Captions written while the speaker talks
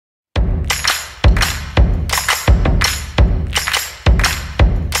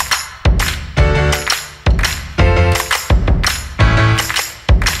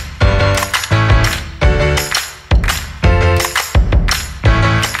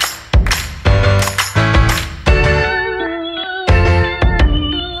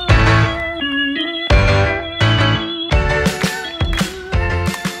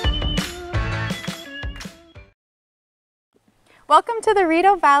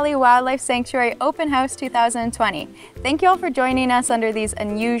Rideau Valley Wildlife Sanctuary Open House 2020. Thank you all for joining us under these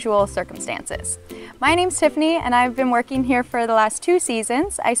unusual circumstances. My name's Tiffany and I've been working here for the last 2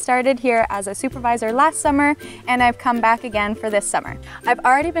 seasons. I started here as a supervisor last summer and I've come back again for this summer. I've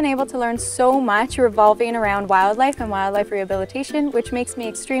already been able to learn so much revolving around wildlife and wildlife rehabilitation, which makes me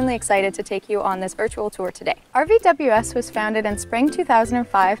extremely excited to take you on this virtual tour today. RVWS was founded in spring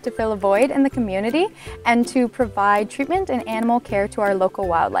 2005 to fill a void in the community and to provide treatment and animal care to our local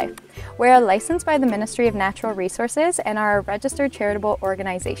wildlife. We are licensed by the Ministry of Natural Resources and are a registered charitable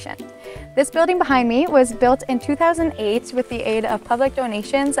organization. This building behind me was built in 2008 with the aid of public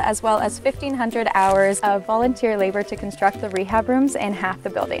donations as well as 1,500 hours of volunteer labor to construct the rehab rooms in half the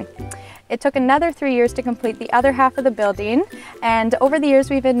building. It took another 3 years to complete the other half of the building, and over the years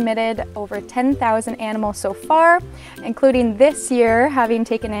we've admitted over 10,000 animals so far, including this year having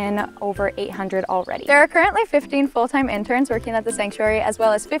taken in over 800 already. There are currently 15 full-time interns working at the sanctuary as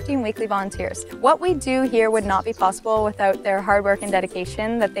well as 15 weekly volunteers. What we do here would not be possible without their hard work and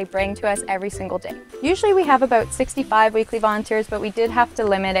dedication that they bring to us every single day. Usually we have about 65 weekly volunteers, but we did have to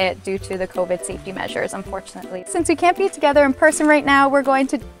limit it due to the COVID safety measures, unfortunately. Since we can't be together in person right now, we're going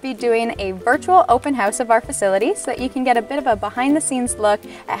to be doing a virtual open house of our facility so that you can get a bit of a behind-the-scenes look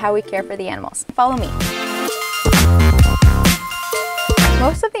at how we care for the animals. Follow me.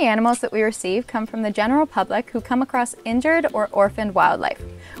 Most of the animals that we receive come from the general public who come across injured or orphaned wildlife.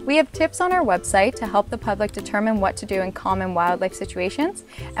 We have tips on our website to help the public determine what to do in common wildlife situations,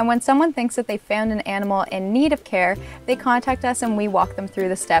 and when someone thinks that they found an animal in need of care, they contact us and we walk them through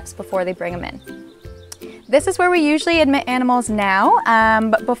the steps before they bring them in. This is where we usually admit animals now,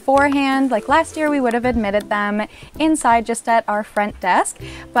 but beforehand, like last year, we would have admitted them inside just at our front desk.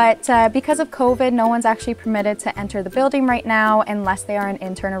 But because of COVID, no one's actually permitted to enter the building right now unless they are an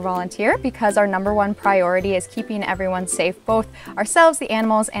intern or volunteer, because our #1 priority is keeping everyone safe, both ourselves, the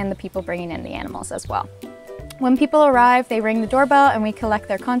animals, and the people bringing in the animals as well. When people arrive, they ring the doorbell and we collect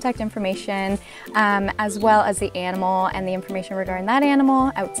their contact information, as well as the animal and the information regarding that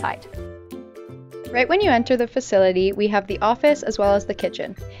animal outside. Right when you enter the facility, we have the office as well as the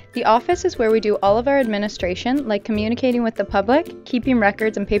kitchen. The office is where we do all of our administration, like communicating with the public, keeping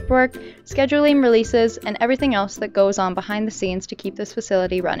records and paperwork, scheduling releases, and everything else that goes on behind the scenes to keep this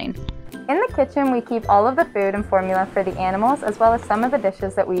facility running. In the kitchen, we keep all of the food and formula for the animals, as well as some of the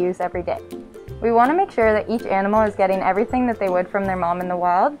dishes that we use every day. We want to make sure that each animal is getting everything that they would from their mom in the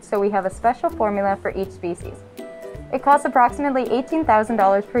wild, so we have a special formula for each species. It costs approximately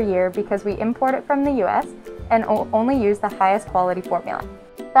 $18,000 per year because we import it from the US and only use the highest quality formula.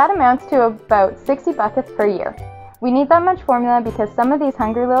 That amounts to about 60 buckets per year. We need that much formula because some of these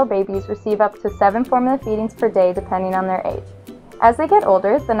hungry little babies receive up to 7 formula feedings per day depending on their age. As they get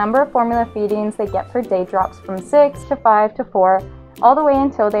older, the number of formula feedings they get per day drops from 6 to 5 to 4, all the way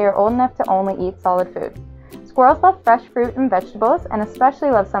until they are old enough to only eat solid food. Squirrels love fresh fruit and vegetables and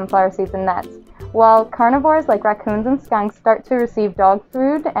especially love sunflower seeds and nuts, while carnivores like raccoons and skunks start to receive dog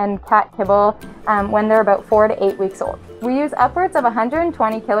food and cat kibble when they're about 4 to 8 weeks old. We use upwards of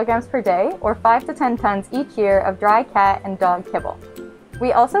 120 kilograms per day, or 5 to 10 tons each year of dry cat and dog kibble.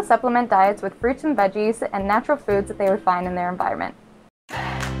 We also supplement diets with fruits and veggies and natural foods that they would find in their environment.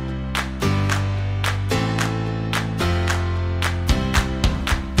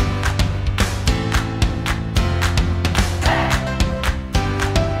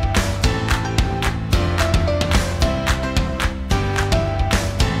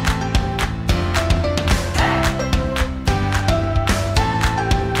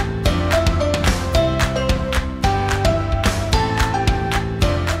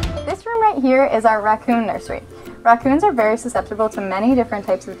 Here is our raccoon nursery. Raccoons are very susceptible to many different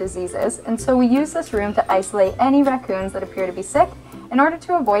types of diseases, and so we use this room to isolate any raccoons that appear to be sick in order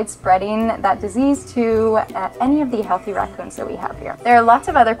to avoid spreading that disease to any of the healthy raccoons that we have here. There are lots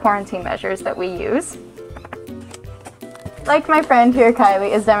of other quarantine measures that we use, like my friend here,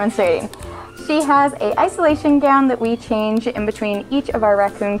 Kylie, is demonstrating. She has an isolation gown that we change in between each of our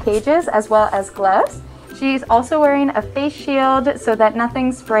raccoon cages, as well as gloves. She's also wearing a face shield so that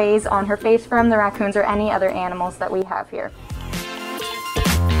nothing sprays on her face from the raccoons or any other animals that we have here.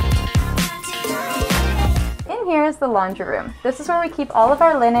 In here is the laundry room. This is where we keep all of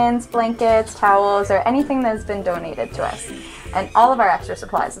our linens, blankets, towels, or anything that has been donated to us, and all of our extra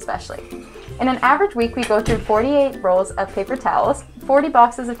supplies especially. In an average week, we go through 48 rolls of paper towels, 40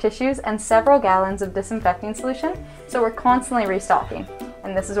 boxes of tissues, and several gallons of disinfecting solution, so we're constantly restocking,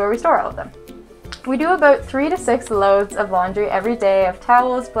 and this is where we store all of them. We do about 3 to 6 loads of laundry every day of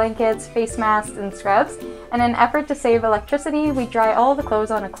towels, blankets, face masks, and scrubs, and in an effort to save electricity, we dry all the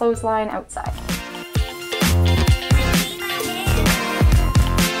clothes on a clothesline outside.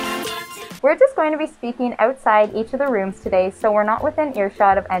 We're just going to be speaking outside each of the rooms today, so we're not within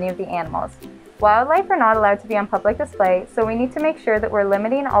earshot of any of the animals. Wildlife are not allowed to be on public display, so we need to make sure that we're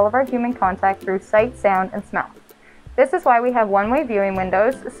limiting all of our human contact through sight, sound, and smell. This is why we have one-way viewing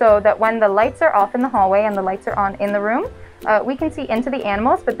windows, so that when the lights are off in the hallway and the lights are on in the room, we can see into the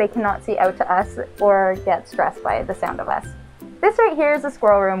animals, but they cannot see out to us or get stressed by the sound of us. This right here is a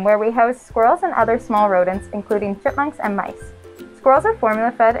squirrel room where we house squirrels and other small rodents, including chipmunks and mice. Squirrels are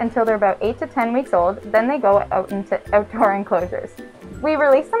formula fed until they're about 8 to 10 weeks old, then they go out into outdoor enclosures. We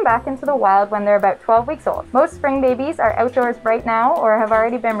release them back into the wild when they're about 12 weeks old. Most spring babies are outdoors right now or have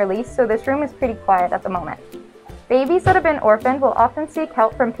already been released, so this room is pretty quiet at the moment. Babies that have been orphaned will often seek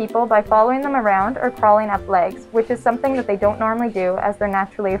help from people by following them around or crawling up legs, which is something that they don't normally do as they're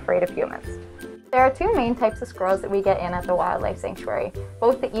naturally afraid of humans. There are two main types of squirrels that we get in at the Wildlife Sanctuary,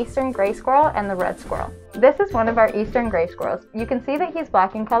 both the eastern gray squirrel and the red squirrel. This is one of our eastern gray squirrels. You can see that he's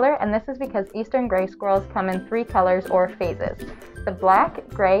black in color, and this is because eastern gray squirrels come in 3 colors or phases: the black,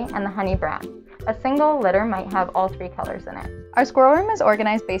 gray, and the honey brown. A single litter might have all 3 colors in it. Our squirrel room is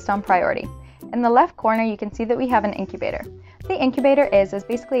organized based on priority. In the left corner, you can see that we have an incubator. The incubator is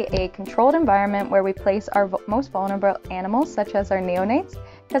basically a controlled environment where we place our most vulnerable animals, such as our neonates,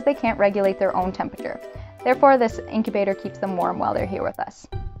 because they can't regulate their own temperature. Therefore, this incubator keeps them warm while they're here with us.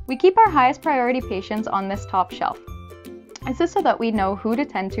 We keep our highest priority patients on this top shelf. This is so that we know who to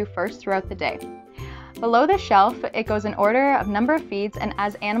tend to first throughout the day. Below the shelf, it goes in order of number of feeds, and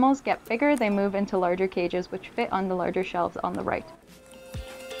as animals get bigger, they move into larger cages, which fit on the larger shelves on the right.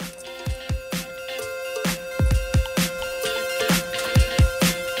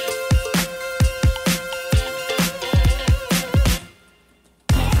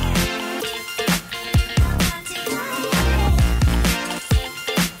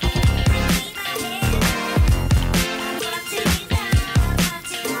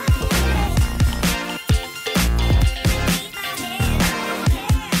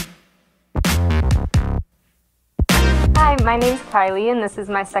 My name's Kylie, and this is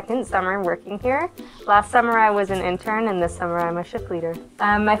my second summer working here. Last summer I was an intern, and this summer I'm a shift leader.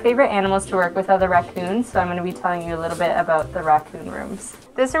 My favorite animals to work with are the raccoons, so I'm going to be telling you a little bit about the raccoon rooms.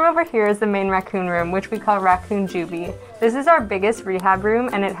 This room over here is the main raccoon room, which we call Raccoon Juvie. This is our biggest rehab room,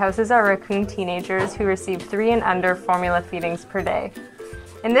 and it houses our raccoon teenagers who receive 3 and under formula feedings per day.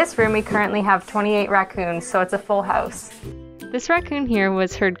 In this room we currently have 28 raccoons, so it's a full house. This raccoon here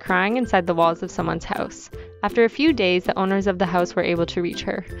was heard crying inside the walls of someone's house. After a few days, the owners of the house were able to reach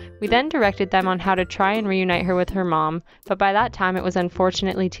her. We then directed them on how to try and reunite her with her mom, but by that time it was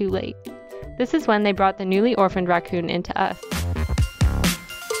unfortunately too late. This is when they brought the newly orphaned raccoon into us.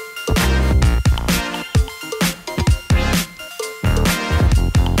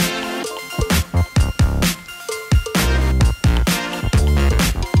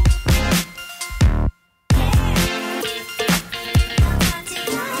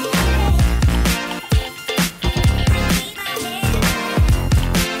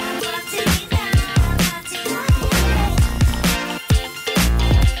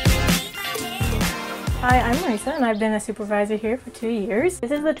 Hi, I'm Marisa, and I've been a supervisor here for 2 years.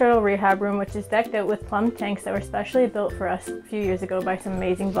 This is the turtle rehab room, which is decked out with plum tanks that were specially built for us a few years ago by some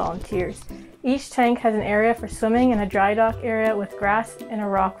amazing volunteers. Each tank has an area for swimming and a dry dock area with grass and a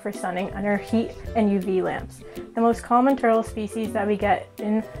rock for sunning under heat and UV lamps. The most common turtle species that we get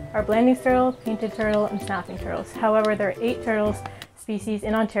in are Blanding's turtle, painted turtle, and snapping turtles. However, there are 8 turtles species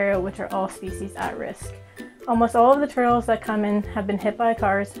in Ontario, which are all species at risk. Almost all of the turtles that come in have been hit by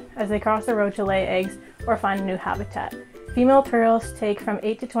cars as they cross the road to lay eggs or find a new habitat. Female turtles take from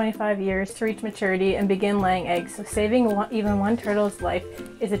 8 to 25 years to reach maturity and begin laying eggs, so saving even one turtle's life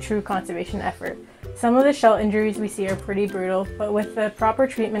is a true conservation effort. Some of the shell injuries we see are pretty brutal, but with the proper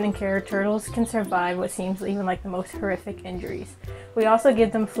treatment and care, turtles can survive what seems even like the most horrific injuries. We also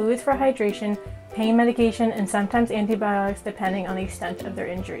give them fluids for hydration, pain medication, and sometimes antibiotics depending on the extent of their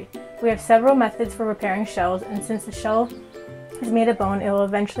injury. We have several methods for repairing shells, and since the shell is made of bone, it will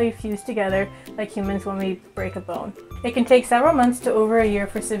eventually fuse together like humans when we break a bone. It can take several months to over a year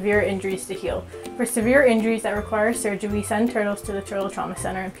for severe injuries to heal. For severe injuries that require surgery, we send turtles to the Turtle Trauma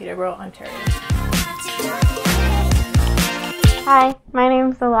Center in Peterborough, Ontario. Hi, my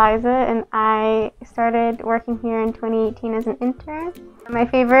name's Eliza, and I started working here in 2018 as an intern. My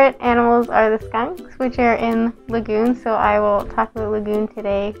favorite animals are the skunks, which are in Lagoon, so I will talk about Lagoon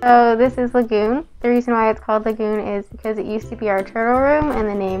today. So this is Lagoon. The reason why it's called Lagoon is because it used to be our turtle room and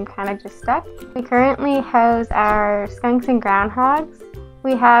the name kind of just stuck. We currently house our skunks and groundhogs,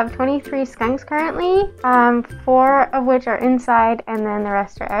 We have 23 skunks currently, 4 of which are inside and then the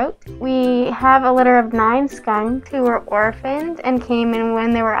rest are out. We have a litter of 9 skunks who were orphaned and came in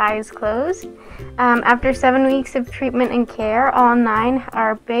when they were eyes closed. After 7 weeks of treatment and care, all 9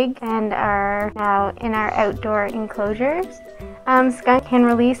 are big and are now in our outdoor enclosures. Skunk can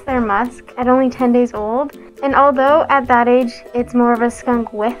release their musk at only 10 days old, and although at that age it's more of a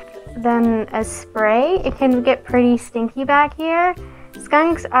skunk whiff than a spray, it can get pretty stinky back here.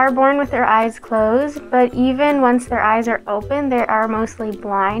 Skunks are born with their eyes closed, but even once their eyes are open, they are mostly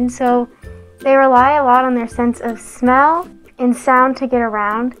blind, so they rely a lot on their sense of smell and sound to get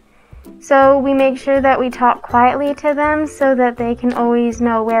around. So we make sure that we talk quietly to them so that they can always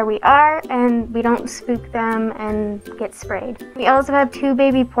know where we are and we don't spook them and get sprayed. We also have 2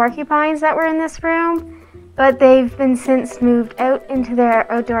 baby porcupines that were in this room, but they've been since moved out into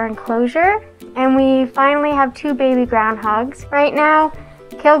their outdoor enclosure. And we finally have 2 baby groundhogs. Right now,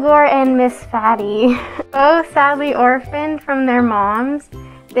 Kilgore and Miss Fatty, both sadly orphaned from their moms.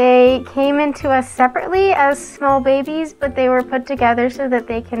 They came into us separately as small babies, but they were put together so that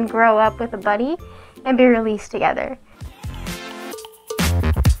they can grow up with a buddy and be released together.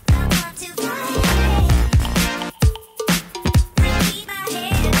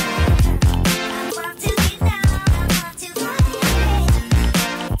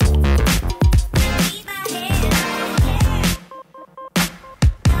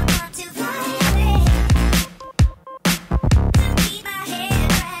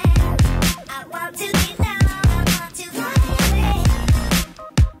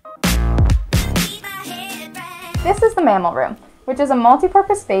 This is the mammal room, which is a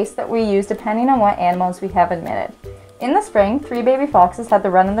multi-purpose space that we use depending on what animals we have admitted. In the spring, 3 baby foxes had the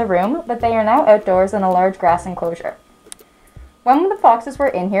run of the room, but they are now outdoors in a large grass enclosure. When the foxes were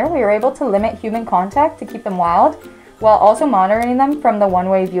in here, we were able to limit human contact to keep them wild, while also monitoring them from the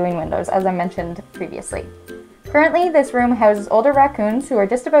one-way viewing windows, as I mentioned previously. Currently, this room houses older raccoons who are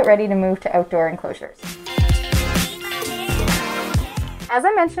just about ready to move to outdoor enclosures. As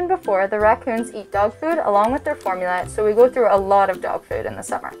I mentioned before, the raccoons eat dog food along with their formula, so we go through a lot of dog food in the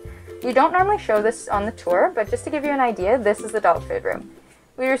summer. We don't normally show this on the tour, but just to give you an idea, this is the dog food room.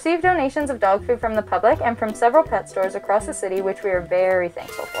 We receive donations of dog food from the public and from several pet stores across the city, which we are very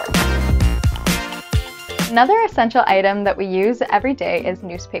thankful for. Another essential item that we use every day is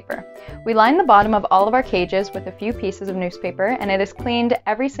newspaper. We line the bottom of all of our cages with a few pieces of newspaper, and it is cleaned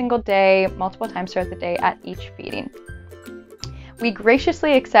every single day, multiple times throughout the day at each feeding. We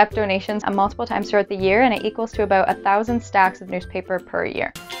graciously accept donations multiple times throughout the year, and it equals to about 1,000 stacks of newspaper per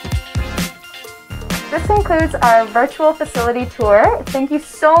year. This concludes our virtual facility tour. Thank you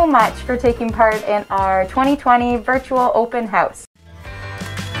so much for taking part in our 2020 virtual open house.